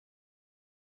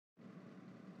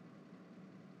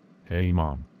Hey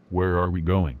Mom, where are we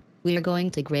going? We are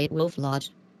going to Great Wolf Lodge.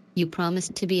 You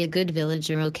promised to be a good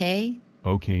villager, okay?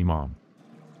 Okay Mom.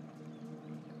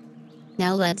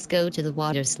 Now let's go to the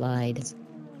water slides.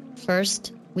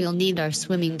 First, we'll need our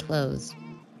swimming clothes.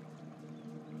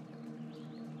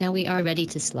 Now we are ready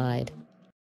to slide.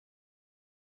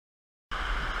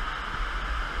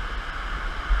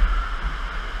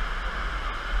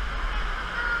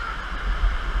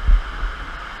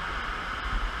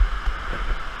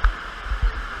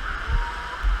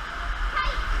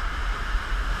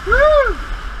 Woo!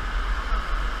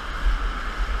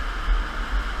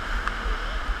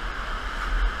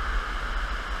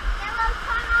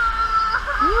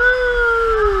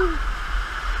 Woo!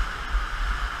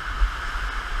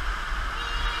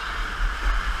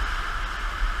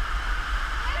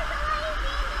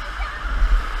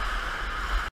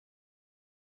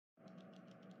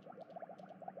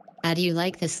 How do you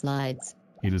like the slides?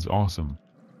 It is awesome.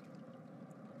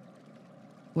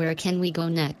 Where can we go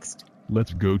next?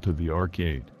 Let's go to the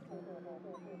arcade.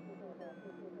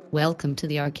 Welcome to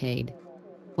the arcade.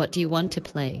 What do you want to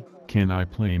play? Can I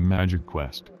play Magic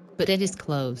Quest? But it is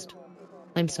closed.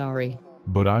 I'm sorry.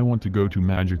 But I want to go to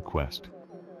Magic Quest.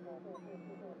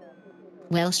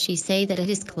 Well, she say that it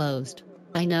is closed.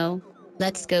 I know.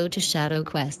 Let's go to Shadow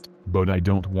Quest. But I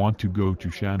don't want to go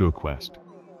to Shadow Quest.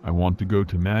 I want to go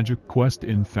to Magic Quest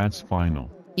in Fats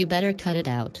Final. You better cut it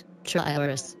out,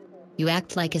 Trayaurus. You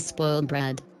act like a spoiled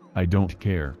brat. I don't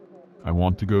care. I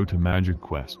want to go to Magic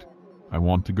Quest. I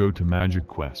want to go to Magic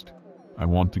Quest. I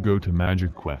want to go to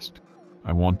Magic Quest.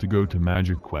 I want to go to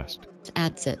Magic Quest.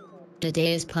 That's it.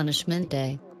 Today is punishment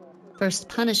day. First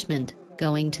punishment,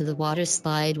 going to the water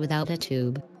slide without a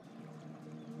tube.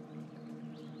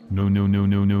 No no no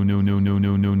no no no no no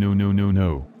no no no no no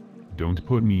no. Don't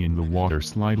put me in the water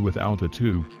slide without a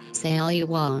tube. Say all you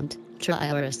want,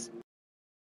 Trayaurus.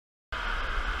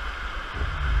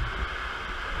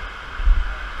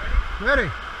 Ready?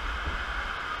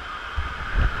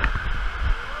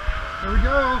 Here we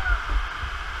go.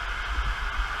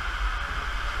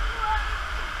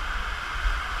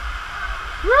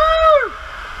 Woo!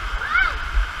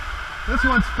 This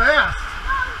one's fast.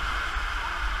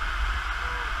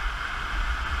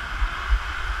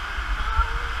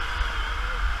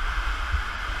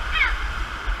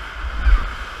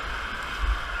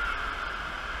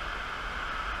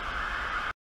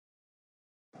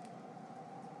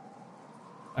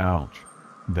 Ouch.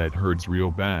 That hurts real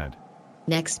bad.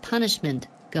 Next punishment,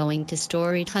 going to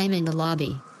story time in the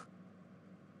lobby.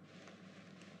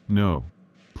 No.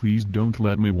 Please don't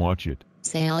let me watch it.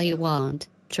 Say all you want,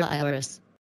 Trayaurus.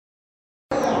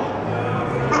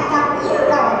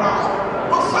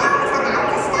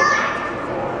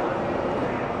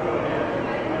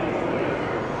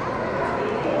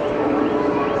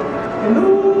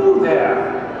 Hello there.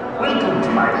 Welcome to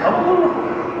my home.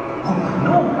 Oh,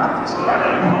 no, not this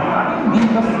cabin. I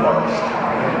mean the forest.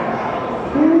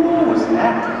 Who was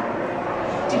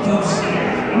that? Did you see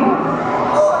anything?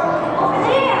 Oh, over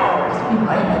there. It's in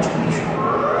my imagination.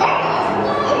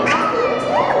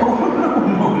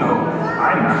 Oh, no.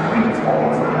 I'm not going to fall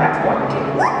for that one, kid.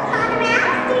 What kind of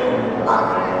nasty? Oh,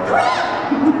 quick!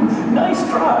 Nice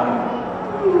try.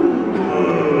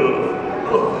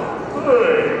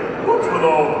 Hey, what's with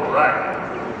all the racket?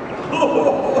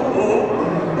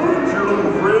 Who's your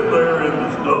little friend there in the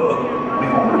stuff?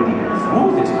 We've already been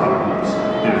through this problems.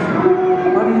 There's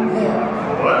nobody there.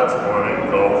 Well, that's funny,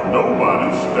 cause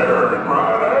nobody's staring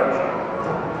right at you.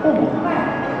 Oh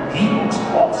man, he looks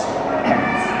awesome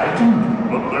and frightened.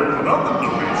 But there's nothing to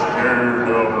be scared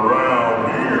of around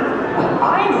here. Well, I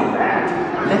know that.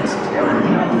 Let's tell him.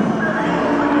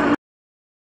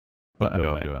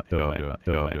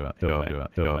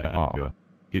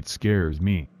 It scares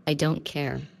me. I don't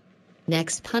care.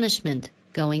 Next punishment,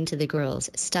 going to the girls'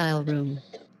 style room.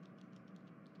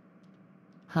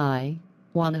 Hi,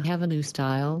 wanna have a new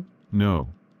style? No.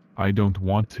 I don't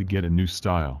want to get a new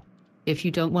style. If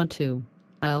you don't want to,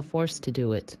 I'll force to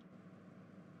do it.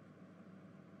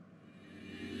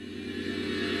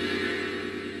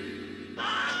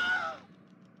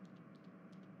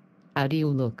 How do you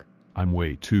look? I'm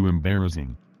way too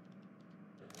embarrassing.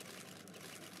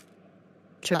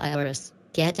 Trayaurus,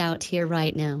 get out here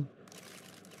right now.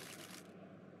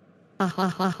 Ha ha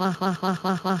ha ha ha ha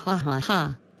ha ha ha ha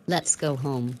ha. Let's go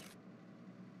home.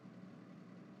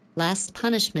 Last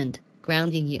punishment,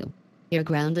 grounding you. You're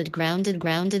grounded for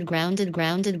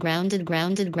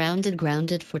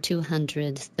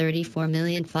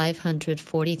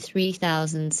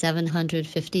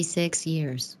 234,543,756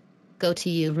 years. Go to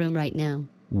your room right now.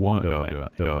 One.